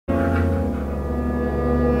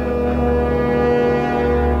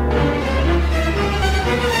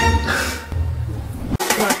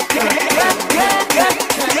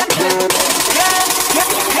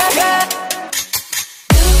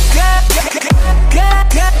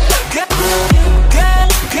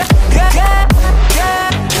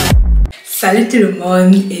Salut tout le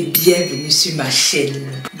monde et bienvenue sur ma chaîne.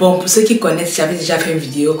 Bon, pour ceux qui connaissent, j'avais déjà fait une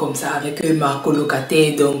vidéo comme ça avec ma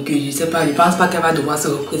colocataire, donc je sais pas, je pense pas qu'elle va devoir se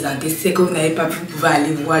représenter. Si c'est que vous n'avez pas pu, vous pouvez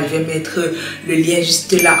aller voir, je vais mettre le lien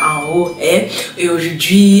juste là en haut. Et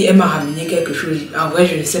aujourd'hui, elle m'a ramené quelque chose. En vrai,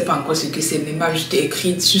 je ne sais pas encore ce que c'est, mais elle m'a juste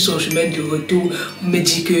écrit sur son chemin de retour, me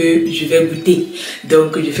dit que je vais goûter.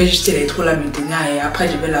 Donc je fais juste l'intro là maintenant et après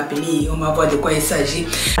je vais l'appeler et on va voir de quoi il s'agit.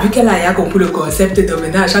 Vu qu'elle a compris le concept, donc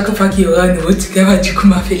maintenant à chaque fois qu'il y aura un nouveau truc, elle va du coup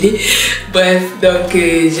m'appeler. Bref, donc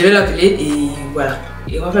je vais l'appeler et voilà.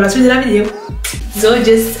 Et on va faire la suite de la vidéo. So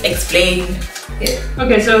just explain. Yeah.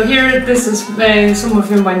 Okay, so here this is some of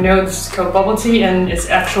you might know this is called bubble tea, and it's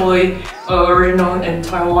actually original in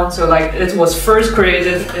Taiwan. So like it was first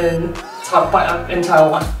created in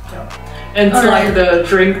Taiwan. Yeah. And it's like the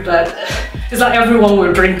drink that it's like everyone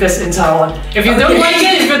will drink this in Taiwan. If you don't like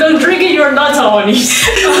it, if you don't drink it, you're not Taiwanese.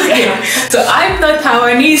 Okay, so I'm not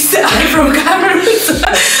Taiwanese. I'm from Cameroon,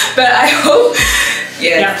 but I hope.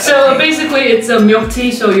 Yeah. So basically, it's a milk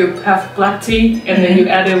tea. So you have black tea, and then you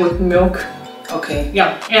add it with milk. Okay.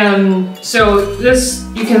 Yeah, and so this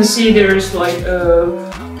you can see there's like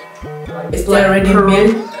is there already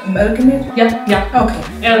milk in it? Yeah. Okay.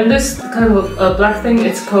 And this kind of black thing,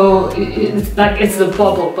 it's called it's the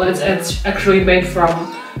bubble, but it's actually made from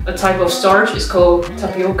a type of starch. It's called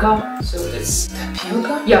tapioca. So it's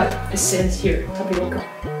tapioca. Yeah, it says here tapioca.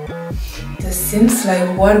 This seems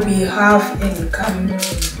like what we have in Cameroon.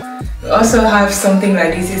 We also have something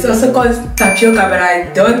like this. It's also called tapioca, but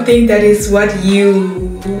I don't think that is what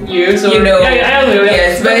you know. Yeah,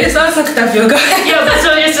 yes, but it's also tapioca. Yeah, but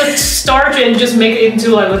so it's a starch and just make it into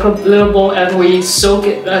like a little bowl, and we soak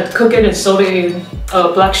it, cook it, and soak it in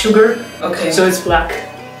black sugar. Okay. So it's black.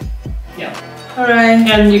 Yeah. Alright.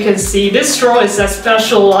 And you can see this straw is a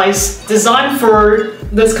specialized design for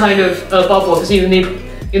this kind of bubble, because you need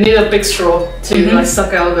a big straw to like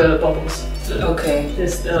suck out the bubbles. Okay.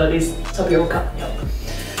 These tapioca. Yeah.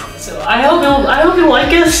 So I hope you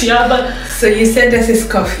like it. Yeah, but so you said this is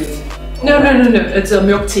coffee? No. It's a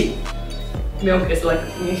milk tea. Milk is like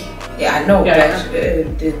yeah, I know. Yeah,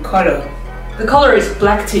 but the color. The color is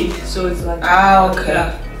black tea, so it's like okay.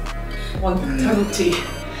 Yeah, one type of tea.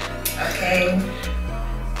 Okay.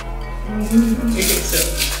 Okay, so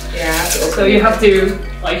yeah. So you have to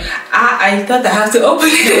like. I thought I have to open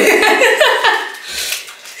it.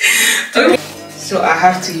 Okay. So I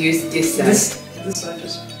have to use this side. This side,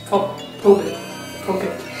 just poke it.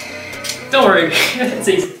 Don't worry, it's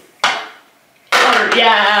easy.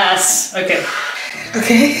 Yes. Okay.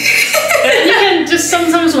 Okay. And you can just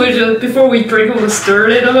sometimes before we drink, we'll stir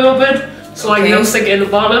it a little bit, so like no stick in the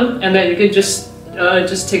bottom, and then you can just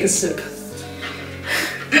take a sip.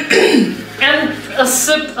 And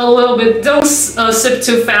sip a little bit. Don't sip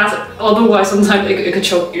too fast, otherwise sometimes it could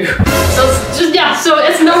choke you. So it's just so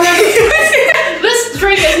it's not. This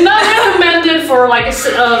drink is not recommended for like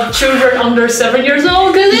children under 7 years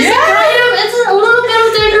old, because it's a little bit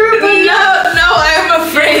of danger. But no, I'm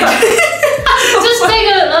afraid. Just take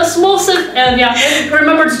a small sip and and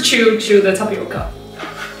remember to chew the tapioca.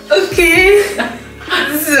 Okay.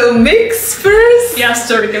 So mix first. Yeah,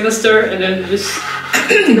 give a stir, and then just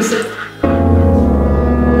take a sip.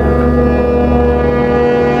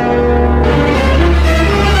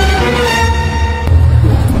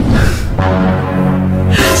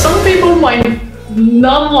 Some people might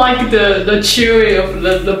not like the chewy of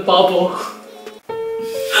the bubble.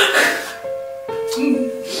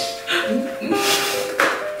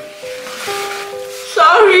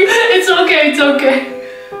 Sorry. It's okay.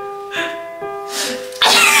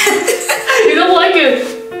 You don't like it?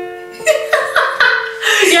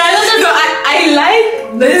 Yeah, no, I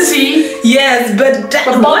like the tea. Yes, but that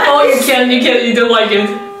bubble you don't like it.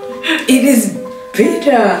 It is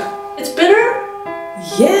bitter. It's bitter?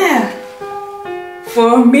 Yeah.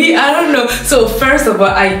 For me, I don't know. So first of all,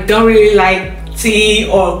 I don't really like tea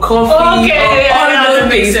or coffee or all those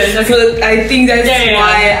things. Okay. So I think that's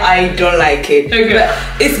why I don't like it. Okay. But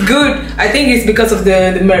it's good. I think it's because of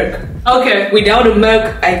the milk. Okay. Without the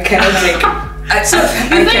milk, I cannot drink it. So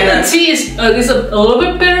you think the tea is a little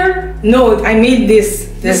bit bitter? No, I made this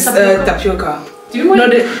tapioca. Do you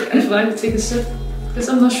mind if I take a sip? Because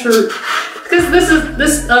I'm not sure. Because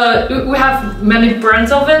we have many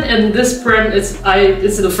brands of it, and this brand it's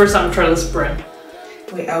the first time I tried this brand.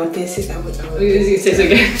 Wait, I would taste it. I would you taste it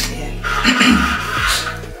again. Yeah.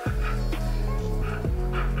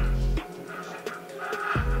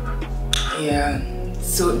 Yeah.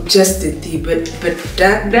 So just the tea, but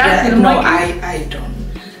that no, I don't.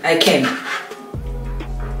 I can't.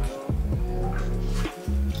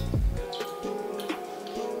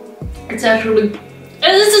 It's actually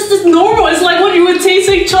It's normal. It's like what you would taste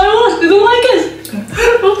in Taiwan. You don't like it?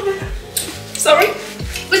 Okay. Sorry.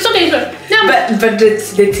 It's okay, sir. Yeah. But the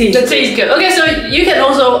taste. The taste is good. Okay, so you can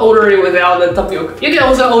also order it without the tapioca. You can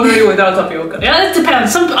also order it without tapioca. Yeah, it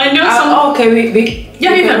depends. I know some. Okay, we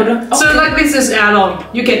yeah, you can. Okay. So like this is add-on.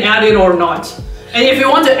 You can add it or not. And if you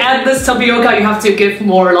want to add this tapioca, you have to give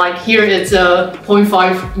more. Like here, it's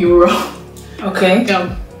 €0.5. Okay.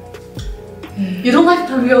 Yeah. You don't like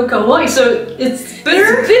tapioca? Why? So it's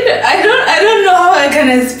bitter. It's bitter. I don't know how I can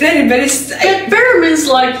explain it, but it's bitter means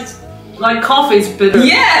like coffee is bitter.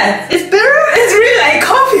 Yeah, it's bitter. It's really like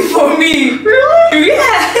coffee for me. Really?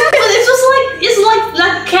 Yeah. But it's just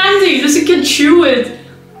like candy. Just you can chew it.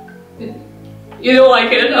 You don't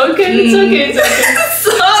like it? Okay, it's okay. It's okay.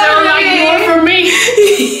 So like more for me.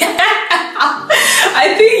 Yeah.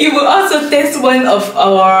 I think you will also taste one of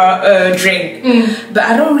our drink, but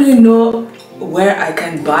I don't really know where I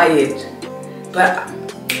can buy it. But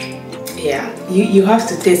yeah, you have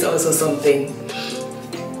to taste also something.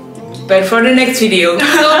 But for the next video.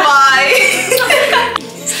 Bye.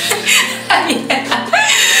 Yeah.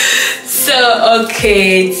 So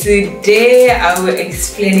okay, today I will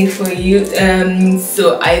explain it for you.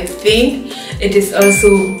 So I think it is also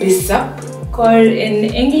bissap called in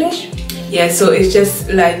English. Yeah, so it's just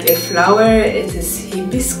like a flower. It is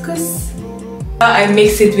hibiscus. I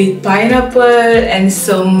mix it with pineapple and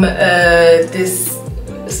some this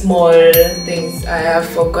small things. I have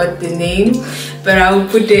forgot the name, but I will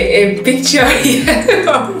put a picture here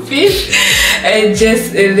of it and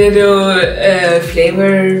just a little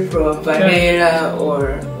flavor from vanilla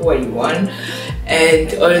or what you want,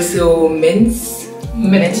 and also mint.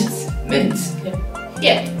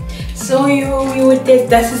 Yeah. So you would taste.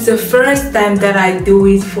 That is the first time that I do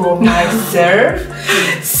it for myself.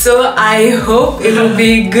 So I hope it will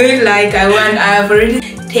be good. Like I have already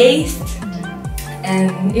tasted.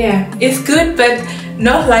 And yeah, it's good, but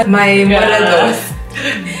not like my mother does.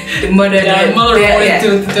 The mother,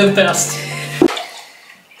 do the best.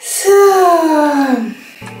 So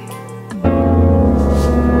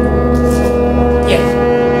yeah,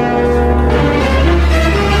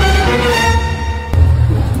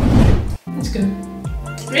 it's good.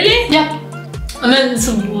 Really? Yeah. I mean, it's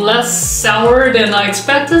less sour than I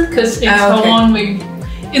expected because in Taiwan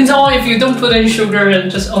in Taiwan, if you don't put any sugar and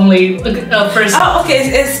just only first. Oh, okay.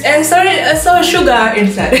 It's sorry, so sugar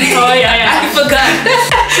inside. Oh yeah. I forgot.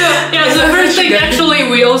 So first thing, actually,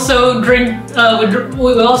 we also drink.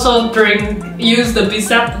 We also use the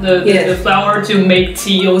bissap, the flour, to make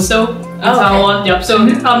tea also in Taiwan. Yep. So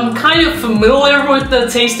I'm kind of familiar with the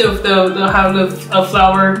taste of how the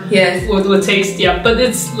flour would taste. Yeah, but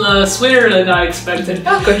it's sweeter than I expected.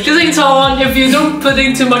 Because in Taiwan, if you don't put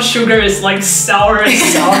in too much sugar, it's like sour and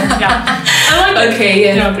sour. Yeah, I like it. Okay.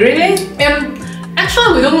 Yeah. Really?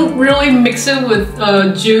 Actually, we don't really mix it with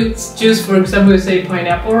juice. For example, say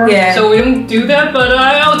pineapple. Yeah. So we don't do that. But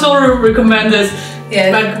I totally recommend this.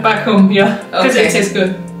 Yeah. Back home. Yeah. Because it tastes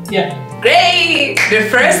good. Yeah. Great! The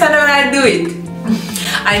first time when I do it,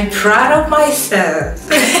 I'm proud of myself.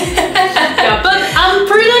 Yeah, but I'm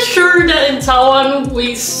pretty sure that in Taiwan,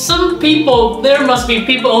 there must be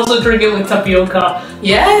people also drinking with tapioca.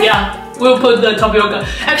 Yeah? Yeah. We'll put the tapioca.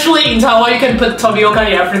 Actually, in Taiwan, you can put tapioca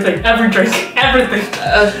in everything, every drink, everything.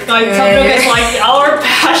 Okay. Like tapioca is like our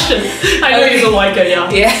passion. I know you don't like it, yeah.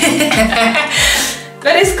 Yeah.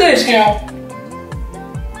 But it's good. Yeah.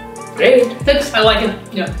 Great. Thanks. I like it.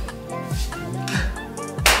 Yeah.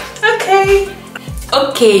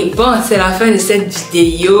 Ok, bon, c'est la fin de cette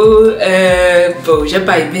vidéo. Bon, j'ai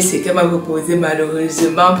pas aimé ce qu'elle m'a proposé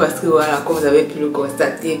malheureusement parce que voilà, comme vous avez pu le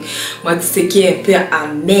constater, moi tout ce qui est un peu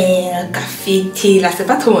amer, café, thé, là c'est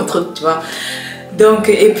pas trop mon truc, tu vois. Donc,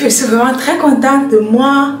 et puis je suis vraiment très contente de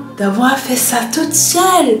moi d'avoir fait ça toute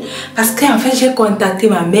seule parce qu'en fait j'ai contacté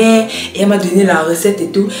ma mère et elle m'a donné la recette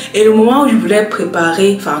et tout, et le moment où je voulais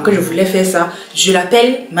préparer, enfin que je voulais faire ça, je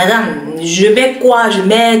l'appelle madame, je mets quoi, je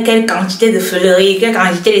mets quelle quantité de feuilleries, quelle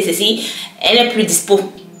quantité de ceci, elle est plus dispo.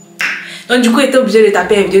 Donc du coup j'étais obligée de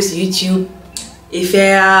taper une vidéo sur YouTube et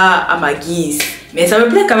faire à ma guise. Mais ça me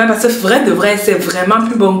plaît quand même parce que vrai c'est vraiment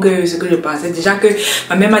plus bon que ce que je pensais. Déjà que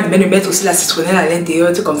ma mère m'a demandé de mettre aussi la citronnelle à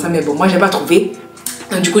l'intérieur, tout comme ça, mais bon moi j'ai pas trouvé.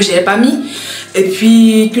 Donc du coup je l'ai pas mis. Et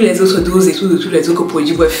puis tous les autres doses et tout, de tous les autres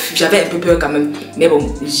produits, bref, j'avais un peu peur quand même. Mais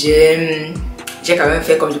bon, j'ai quand même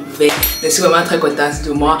fait comme je pouvais. Je suis vraiment très contente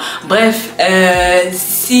de moi. Bref,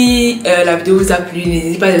 si la vidéo vous a plu,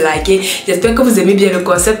 n'hésitez pas à liker. J'espère que vous aimez bien le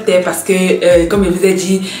concept parce que comme je vous ai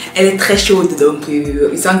dit, elle est très chaude. Donc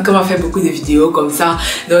il semble qu'on va faire beaucoup de vidéos comme ça.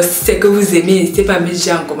 Donc si c'est que vous aimez, n'hésitez pas à me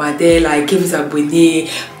dire en commentaire, liker, vous abonner,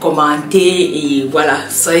 commenter et voilà.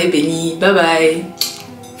 Soyez bénis. Bye bye.